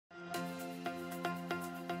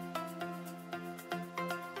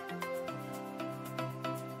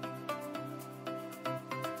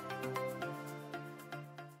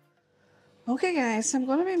Okay guys, I'm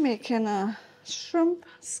going to be making a shrimp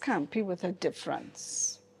scampi with a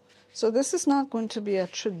difference. So this is not going to be a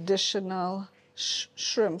traditional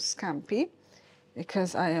shrimp scampi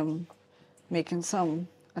because I am making some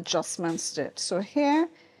adjustments to it. So here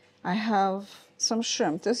I have some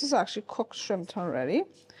shrimp. This is actually cooked shrimp already.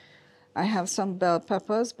 I have some bell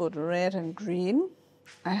peppers, both red and green.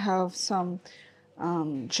 I have some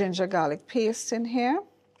ginger garlic paste in here.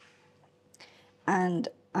 And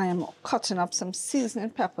I am cutting up some seasoning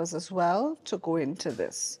peppers as well to go into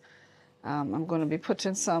this. I'm going to be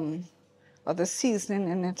putting some other seasoning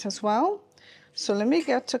in it as well. So let me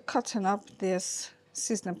get to cutting up this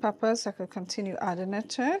seasoning peppers. I could continue adding it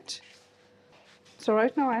to it. So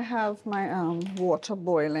right now I have my water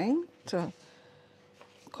boiling to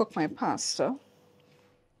cook my pasta. All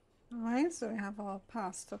right, so we have our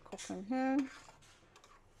pasta cooking here.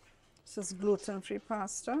 This is gluten-free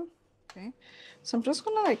pasta. Okay, so I'm just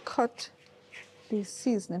gonna cut the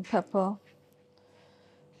seasoning pepper.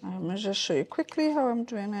 I'm gonna just show you quickly how I'm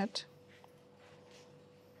doing it.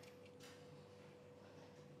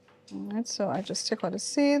 All right, so I just take out the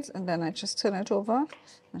seeds and then I just turn it over.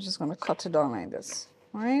 I'm just gonna cut it down like this.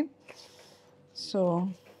 All right, so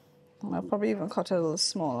I'll probably even cut it a little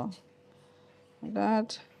smaller like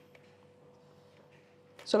that.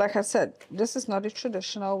 So like I said, this is not the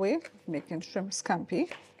traditional way of making shrimp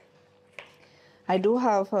scampi. I do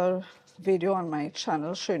have a video on my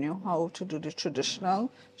channel showing you how to do the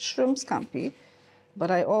traditional shrimp scampi,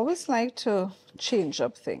 but I always like to change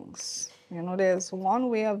up things. You know, there's one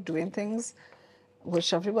way of doing things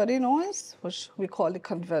which everybody knows, which we call the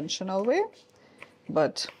conventional way,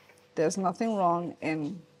 but there's nothing wrong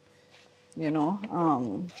in, you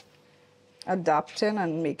know, adapting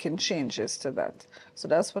and making changes to that. So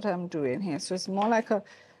that's what I'm doing here. So it's more like a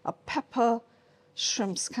pepper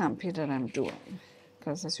shrimp scampi that I'm doing,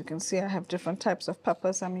 because as you can see I have different types of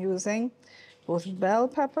peppers I'm using, both bell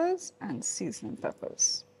peppers and seasoning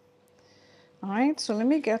peppers. All right, so let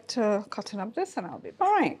me get to cutting up this and I'll be back.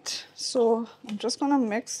 All right, so I'm just gonna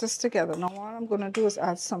mix this together. Now what I'm gonna do is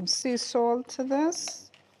add some sea salt to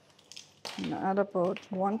this. I'm gonna add about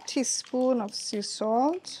 1 teaspoon of sea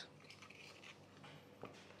salt.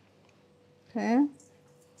 Okay.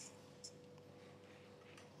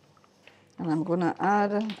 And I'm gonna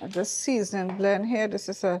add this seasoning blend here. This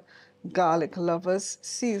is a garlic lovers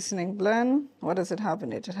seasoning blend. What does it have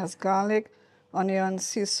in it? It has garlic, onion,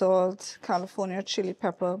 sea salt, California chili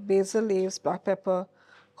pepper, basil leaves, black pepper,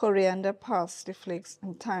 coriander, parsley flakes,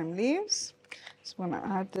 and thyme leaves. So I'm gonna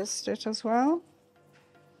add this to it as well.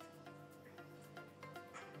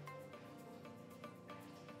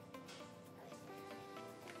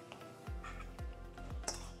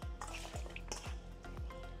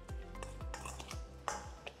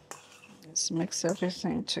 Let's mix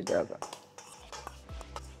everything together.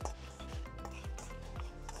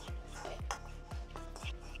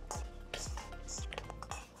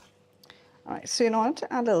 All right, so in order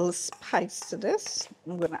to add a little spice to this,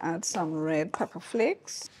 I'm going to add some red pepper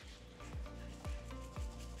flakes.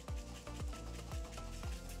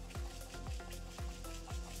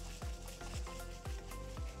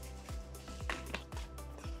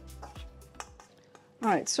 All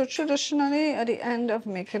right, so traditionally at the end of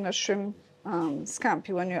making a shrimp scampi,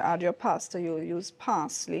 when you add your pasta, you'll use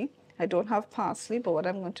parsley. I don't have parsley, but what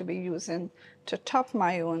I'm going to be using to top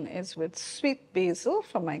my own is with sweet basil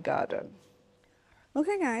from my garden.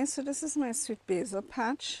 Okay guys, so this is my sweet basil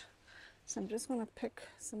patch. So I'm just going to pick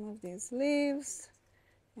some of these leaves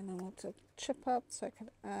and I'm going to chip up so I can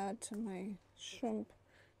add to my shrimp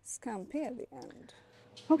scampi at the end.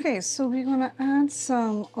 Okay, so we're going to add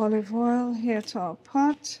some olive oil here to our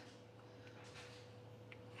pot.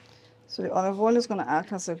 So the olive oil is going to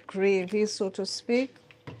act as a gravy, so to speak.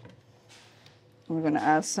 And we're going to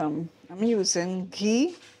add some, I'm using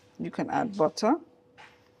ghee. You can add butter.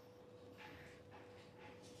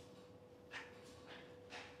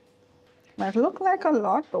 Might look like a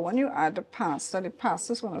lot, but when you add the pasta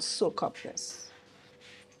is going to soak up this.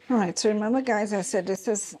 All right, so remember guys, I said this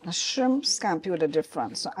is a shrimp scampi with a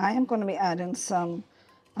difference. So I am going to be adding some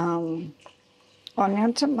onion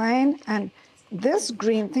to mine, and this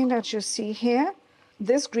green thing that you see here,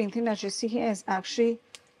 is actually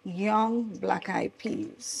young black-eyed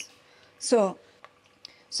peas. So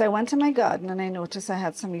I went to my garden and I noticed I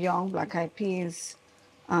had some young black-eyed peas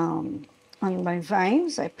on my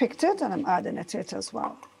vines. I picked it and I'm adding it to it as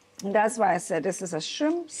well. And that's why I said this is a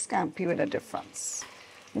shrimp scampi with a difference.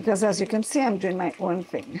 Because as you can see, I'm doing my own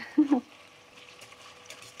thing.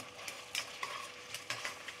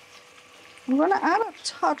 I'm going to add a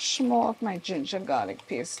touch more of my ginger garlic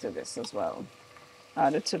paste to this as well.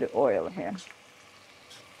 add it to the oil here.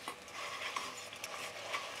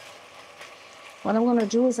 What I'm going to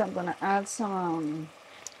do is I'm going to add some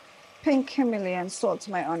pink Himalayan salt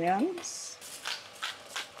to my onions.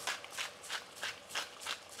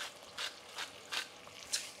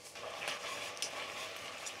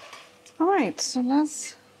 All right, so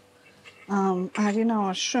let's add in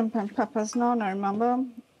our shrimp and peppers now. Now remember,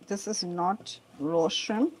 this is not raw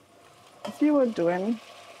shrimp. If you were doing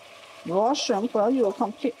raw shrimp, well, you will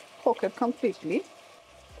cook it completely.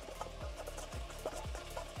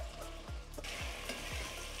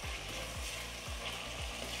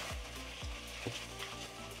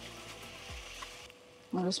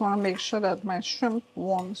 I just want to make sure that my shrimp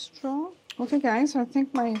warms through. Okay guys, I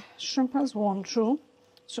think my shrimp has warmed through.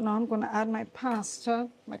 So now I'm going to add my pasta,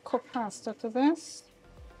 my cooked pasta to this.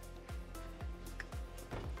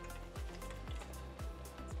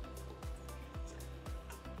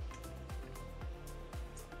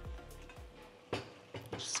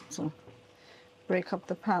 Just to break up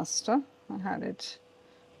the pasta. I had it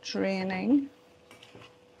draining.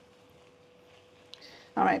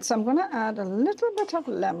 All right, so I'm going to add a little bit of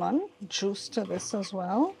lemon juice to this as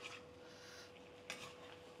well.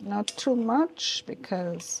 Not too much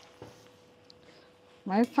because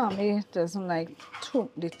my family doesn't like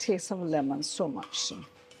the taste of lemon so much. So I'm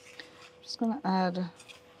just going to add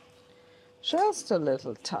just a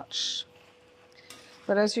little touch.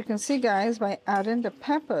 But as you can see, guys, by adding the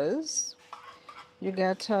peppers, you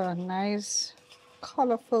get a nice,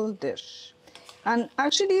 colorful dish. And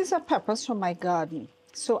actually, these are peppers from my garden.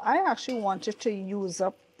 So I actually wanted to use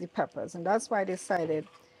up the peppers, and that's why I decided,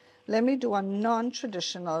 let me do a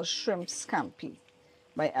non-traditional shrimp scampi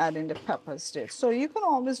by adding the peppers to it. So you can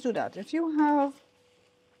always do that. If you have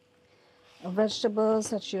vegetables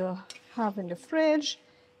that you have in the fridge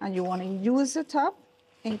and you want to use it up,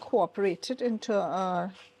 incorporate it into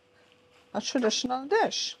a traditional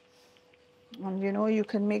dish. And you know, you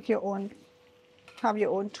can make your own, have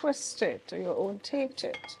your own twist to it or your own take to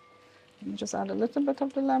it. And just add a little bit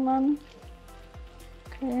of the lemon.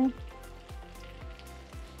 Okay.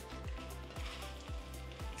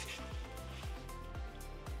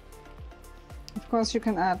 Of course, you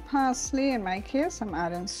can add parsley. In my case, I'm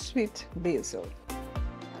adding sweet basil.